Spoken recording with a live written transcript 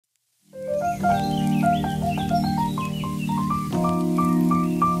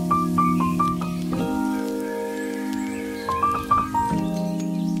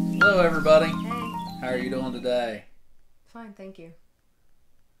Hello, everybody. Hey. How are you doing today? Fine, thank you.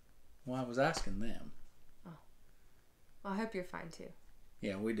 Well, I was asking them. Oh. Well, I hope you're fine too.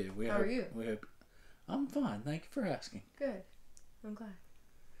 Yeah, we do. How are you? We hope. I'm fine. Thank you for asking. Good. I'm glad.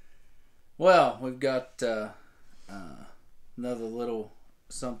 Well, we've got another little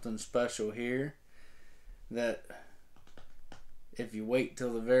something special here that if you wait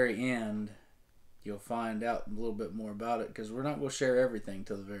till the very end, you'll find out a little bit more about it because we're not going to share everything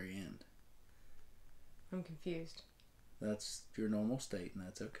till the very end. I'm confused. That's your normal state, and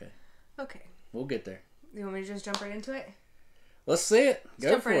that's okay. Okay. We'll get there. You want me to just jump right into it? Let's see it.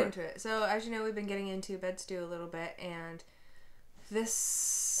 Let's jump right into it. So, as you know, we've been getting into Bedstu a little bit, and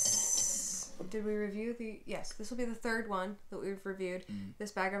this... Did we review the... Yes, this will be the third one that we've reviewed.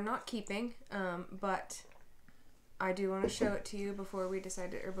 This bag I'm not keeping, but I do want to show it to you before we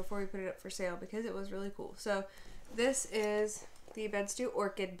decided, or before we put it up for sale, because it was really cool. So, this is the Bedstu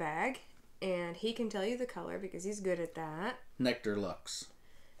Orchid bag, and he can tell you the color because he's good at that. Nectar Lux.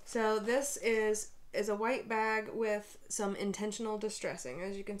 So, this is a white bag with some intentional distressing.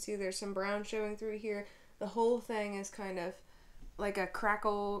 As you can see, there's some brown showing through here. The whole thing is kind of like a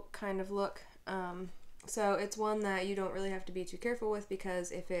crackle kind of look. So it's one that you don't really have to be too careful with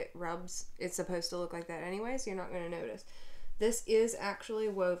because if it rubs, it's supposed to look like that anyway, so you're not going to notice. This is actually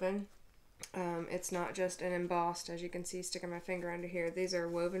woven. It's not just an embossed, as you can see, sticking my finger under here. These are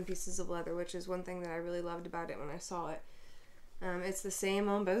woven pieces of leather, which is one thing that I really loved about it when I saw it. It's the same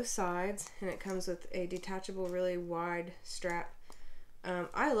on both sides, and it comes with a detachable, really wide strap.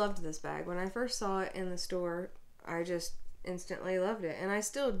 I loved this bag. When I first saw it in the store, I just instantly loved it, and I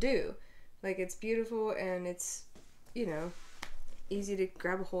still do. Like, it's beautiful, and it's, you know, easy to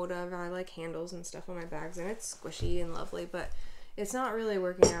grab a hold of. I like handles and stuff on my bags, and it's squishy and lovely, but it's not really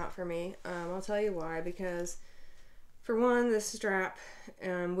working out for me. I'll tell you why, because for one, this strap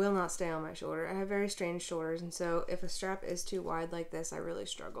will not stay on my shoulder. I have very strange shoulders, and so if a strap is too wide like this, I really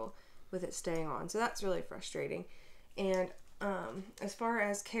struggle with it staying on. So that's really frustrating. And as far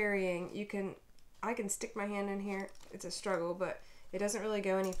as carrying, I can stick my hand in here. It's a struggle, but it doesn't really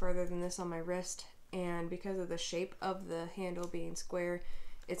go any further than this on my wrist. And because of the shape of the handle being square,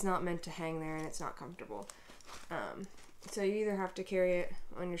 it's not meant to hang there, and it's not comfortable. So you either have to carry it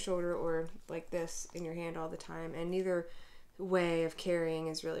on your shoulder or like this in your hand all the time, and neither way of carrying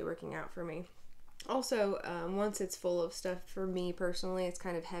is really working out for me. Also, once it's full of stuff, for me personally, it's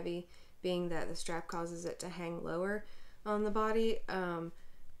kind of heavy, being that the strap causes it to hang lower on the body.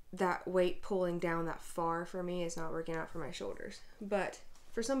 That weight pulling down that far for me is not working out for my shoulders. But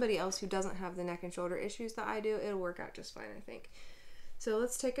for somebody else who doesn't have the neck and shoulder issues that I do, it'll work out just fine, I think. So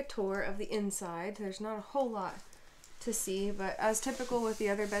let's take a tour of the inside. There's not a whole lot to see, but as typical with the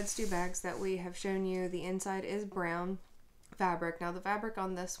other Bedstu bags that we have shown you, the inside is brown fabric. Now the fabric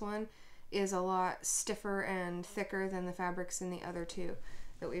on this one is a lot stiffer and thicker than the fabrics in the other two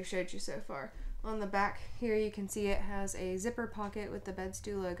that we've showed you so far. On the back here you can see it has a zipper pocket with the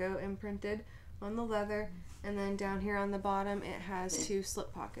Bedstu logo imprinted on the leather, and then down here on the bottom it has two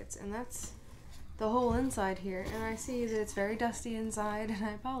slip pockets, and that's the whole inside here. And I see that it's very dusty inside, and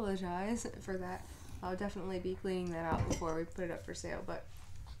I apologize for that. I'll definitely be cleaning that out before we put it up for sale, but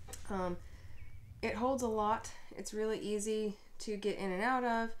it holds a lot. It's really easy to get in and out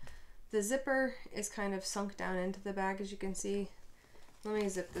of. The zipper is kind of sunk down into the bag, as you can see. Let me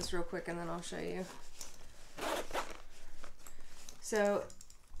zip this real quick and then I'll show you. So,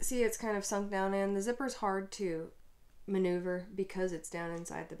 see, it's kind of sunk down in. The zipper's hard to maneuver because it's down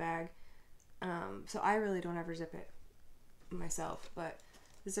inside the bag. So I really don't ever zip it myself, but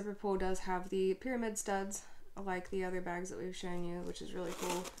the zipper pull does have the pyramid studs, like the other bags that we've shown you, which is really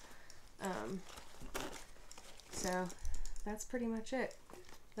cool. So that's pretty much it.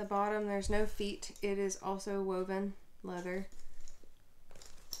 The bottom, there's no feet. It is also woven leather.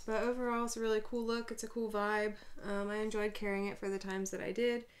 But overall, it's a really cool look. It's a cool vibe. I enjoyed carrying it for the times that I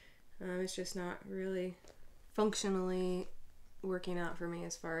did. It's just not really functionally working out for me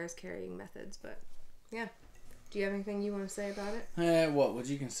as far as carrying methods. But yeah. Do you have anything you want to say about it? What would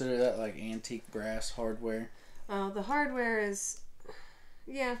you consider that, like antique brass hardware? The hardware is,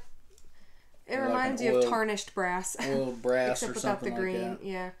 yeah. It Like reminds you of tarnished brass. Oiled brass except or without something the green. like that.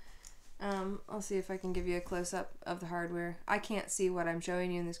 Yeah. I'll see if I can give you a close-up of the hardware. I can't see what I'm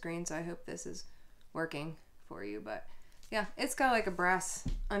showing you in the screen, so I hope this is working for you. But yeah, it's got like a brass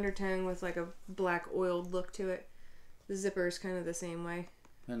undertone with like a black oiled look to it. The zipper is kind of the same way.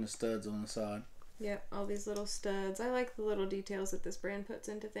 And the studs on the side. Yep, all these little studs. I like the little details that this brand puts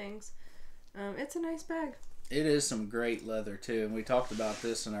into things. It's a nice bag. It is some great leather too, and we talked about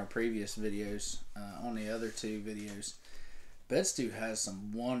this in our previous videos, on the other two videos. Bedstu has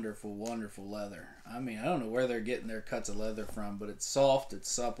some wonderful, wonderful leather. I mean, I don't know where they're getting their cuts of leather from, but it's soft,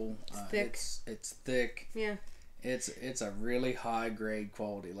 it's supple, thick. It's thick. Yeah. It's a really high grade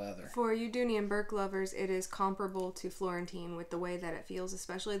quality leather. For you Dooney and Burke lovers, it is comparable to Florentine with the way that it feels,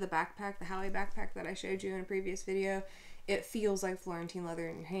 especially the backpack, the Kaale backpack that I showed you in a previous video. It feels like Florentine leather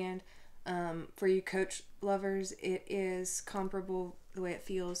in your hand. For you Coach lovers, it is comparable the way it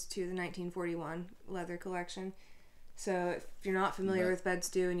feels to the 1941 leather collection. So if you're not familiar with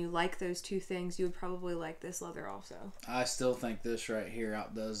Bedstu and you like those two things, you would probably like this leather also. I still think this right here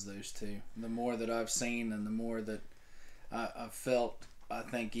outdoes those two. The more that I've seen and the more that I've felt, I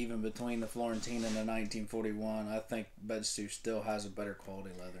think even between the Florentine and the 1941, I think Bedstu still has a better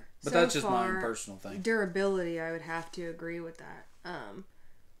quality leather. But that's just my own personal thing. Durability, I would have to agree with that.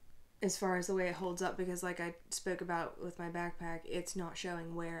 As far as the way it holds up, because like I spoke about with my backpack, it's not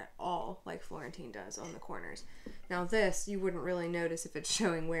showing wear at all like Florentine does on the corners. Now this, you wouldn't really notice if it's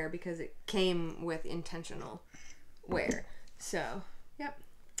showing wear because it came with intentional wear. So, yep.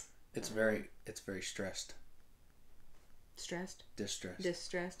 It's very stressed. Stressed?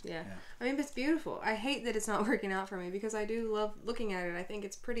 Distressed, yeah. I mean, it's beautiful. I hate that it's not working out for me because I do love looking at it. I think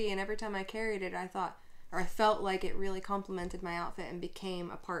it's pretty, and every time I carried it, I felt like it really complemented my outfit and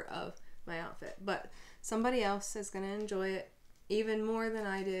became a part of my outfit. But somebody else is going to enjoy it even more than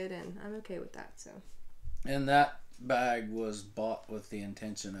I did, and I'm okay with that. So. And that bag was bought with the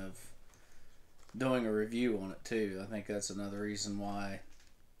intention of doing a review on it too. I think that's another reason why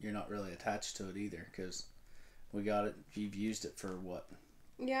you're not really attached to it either, because we got it. You've used it for what?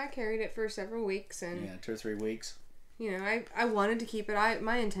 Yeah, I carried it for several weeks, and 2 or 3 weeks. You know, I wanted to keep it.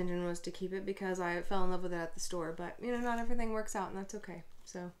 My intention was to keep it because I fell in love with it at the store. But, you know, not everything works out, and that's okay.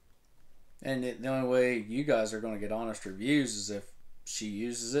 So. And the only way you guys are going to get honest reviews is if she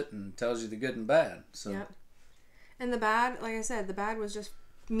uses it and tells you the good and bad. So. Yep. And the bad, like I said, the bad was just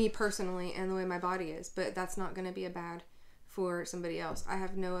me personally and the way my body is. But that's not going to be a bad for somebody else. I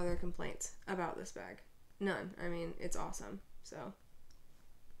have no other complaints about this bag. None. I mean, it's awesome. So.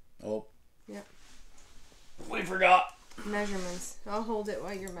 Oh. Yep. We forgot measurements. I'll hold it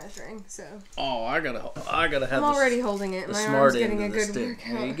while you're measuring. So. Oh, I gotta have. I'm already holding it. My arm's getting a good workout.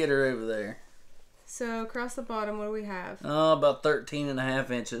 Yeah, you get her over there. So across the bottom, what do we have? Oh, about 13.5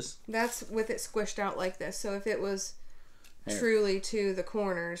 inches. That's with it squished out like this. So if it was truly to the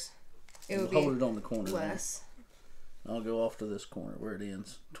corners, it would be hold it on the corner less. There. I'll go off to this corner where it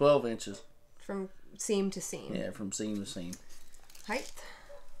ends. 12 inches. From seam to seam. Yeah, from seam to seam. Height.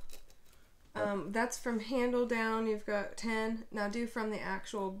 That's from handle down. You've got 10. Now do from the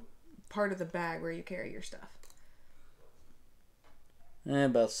actual part of the bag where you carry your stuff.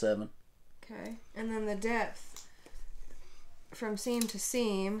 About 7. Okay. And then the depth from seam to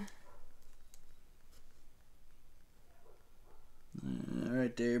seam.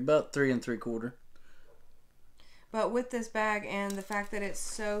 Right there, about 3 3/4. But with this bag and the fact that it's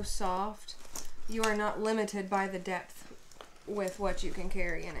so soft, you are not limited by the depth with what you can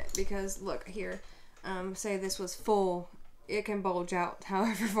carry in it, because look here, say this was full, it can bulge out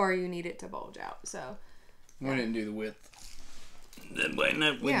however far you need it to bulge out. So we didn't do the width.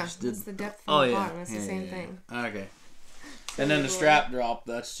 Yeah, it's the depth from the bottom. It's the same thing. Okay. So and then the strap drop,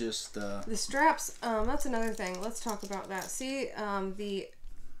 that's just the straps. That's another thing. Let's talk about that. See, the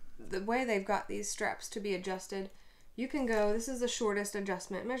way they've got these straps to be adjusted, you can go. This is the shortest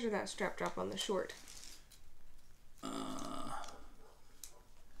adjustment. Measure that strap drop on the short.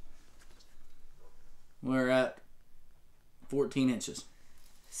 We're at 14 inches.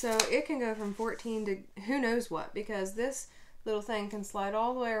 So it can go from 14 to who knows what, because this little thing can slide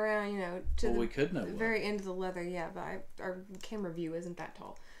all the way around, you know, to the very end of the leather. Yeah, but our camera view isn't that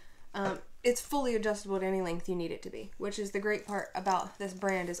tall. It's fully adjustable to any length you need it to be, which is the great part about this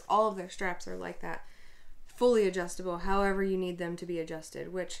brand, is all of their straps are like that. Fully adjustable however you need them to be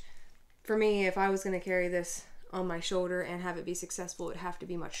adjusted, which for me, if I was going to carry this on my shoulder and have it be successful, it would have to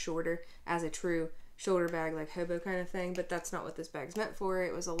be much shorter as a true shoulder bag, like hobo kind of thing. But that's not what this bag's meant for.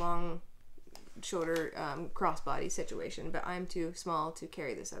 It was a long shoulder crossbody situation, but I'm too small to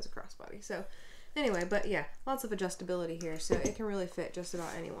carry this as a crossbody. So anyway, but yeah, lots of adjustability here, so it can really fit just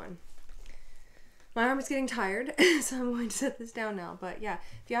about anyone. My arm is getting tired, so I'm going to set this down now. But yeah,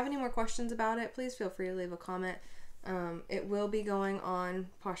 if you have any more questions about it, please feel free to leave a comment. It will be going on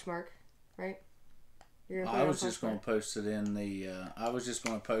Poshmark, right? I was just going to post it in the. I was just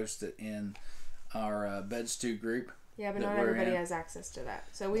going to post it in our Bedstu group. Yeah, but not everybody has access to that.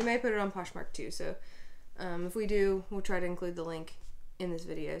 So we may put it on Poshmark too. So if we do, we'll try to include the link in this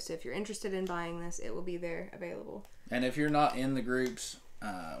video. So if you're interested in buying this, it will be there available. And if you're not in the groups,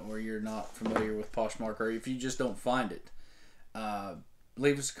 or you're not familiar with Poshmark, or if you just don't find it,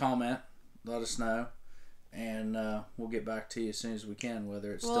 leave us a comment. Let us know. And we'll get back to you as soon as we can,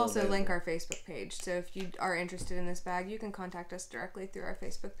 whether it's we'll still also available. link our Facebook page. So if you are interested in this bag, you can contact us directly through our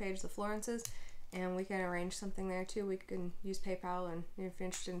Facebook page, the Florences, and we can arrange something there too. We can use PayPal, and if you're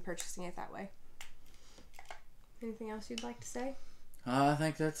interested in purchasing it that way. Anything else you'd like to say? I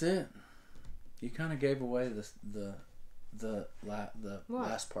think that's it. You kind of gave away the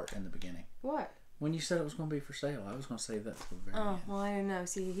last part in the beginning. What? When you said it was going to be for sale, I was going to save that till the very end. Oh, well, I didn't know.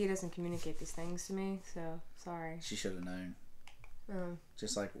 See, he doesn't communicate these things to me, so sorry. She should have known. Oh.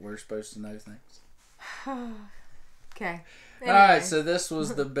 Just like we're supposed to know things. Okay. Anyway. Alright, so this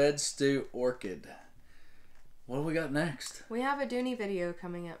was the Bedstu Orchid. What do we got next? We have a Dooney video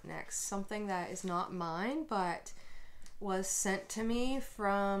coming up next. Something that is not mine, but was sent to me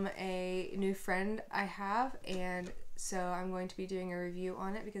from a new friend I have, and so I'm going to be doing a review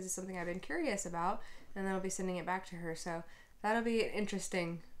on it because it's something I've been curious about, and then I'll be sending it back to her. So that'll be an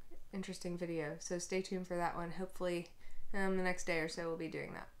interesting video. So stay tuned for that one. Hopefully the next day or so we'll be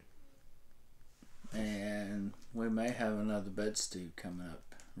doing that. And we may have another Bedstu coming up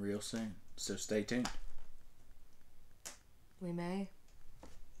real soon. So stay tuned. We may.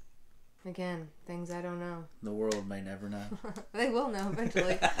 Again, things I don't know. The world may never know. They will know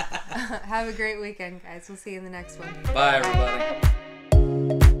eventually. Have a great weekend, guys. We'll see you in the next one. Bye, everybody.